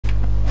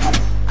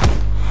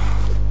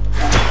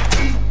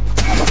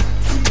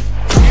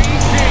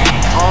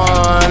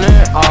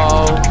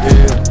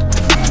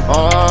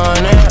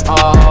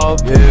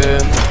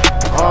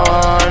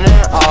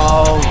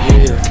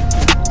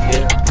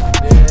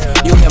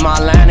in my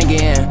line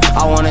again.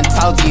 I wanna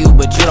talk to you,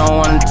 but you don't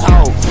wanna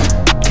talk.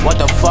 What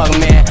the fuck,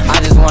 man?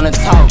 I just wanna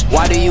talk.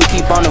 Why do you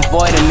keep on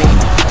avoiding me?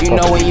 You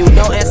know when you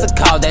don't answer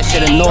call, that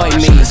shit annoy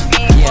me.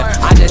 Yeah,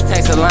 I just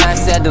text a line,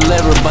 said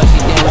deliver, but she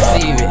didn't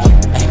receive it.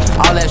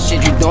 Ay, all that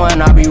shit you doing,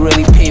 I be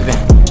really peeping.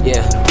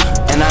 Yeah,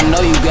 and I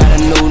know you got a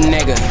new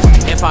nigga.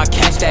 If I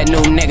catch that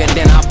new nigga,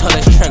 then I'll pull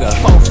his trigger.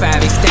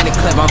 4-5 extended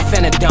clip, I'm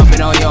finna dump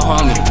it on your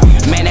homie.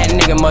 Man, that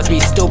nigga must be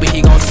stupid,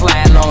 he gon'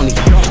 slide lonely.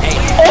 Hey,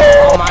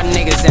 all my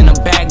niggas in the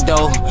back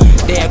though,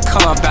 they'll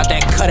come up out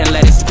that cut and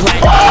let it splat.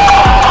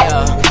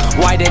 Yeah,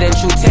 why didn't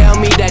you tell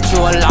me that you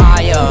a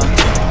liar?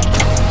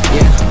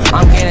 Yeah,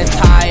 I'm getting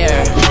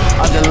tired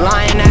of the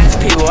lying ass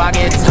people, I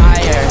get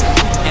tired.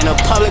 In the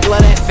public,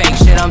 love that fake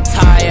shit, I'm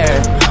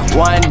tired.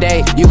 One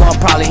day, you gon'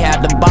 probably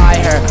have to buy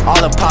her. All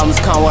the problems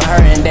come with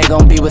her and they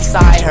gon' be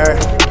beside her.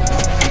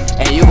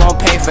 And you gon'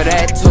 pay for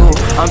that too.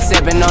 I'm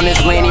sipping on this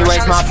lean,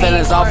 erase my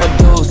feelings off a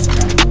deuce.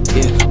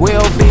 Yeah,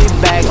 we'll be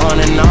back on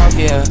and off,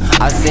 yeah.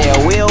 I said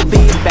we'll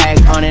be back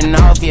on and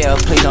off, yeah.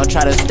 Please don't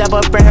try to step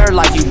up in her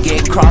like you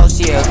get cross,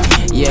 yeah.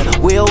 Yeah,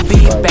 we'll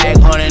be back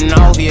on and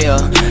off, yeah.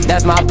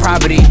 That's my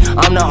property,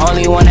 I'm the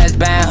only one that's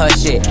buying her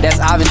shit. That's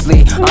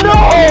obviously, I'm the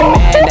only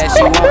man that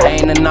she won't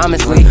ain't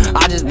anonymously.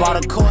 I just bought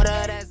a quarter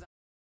of that.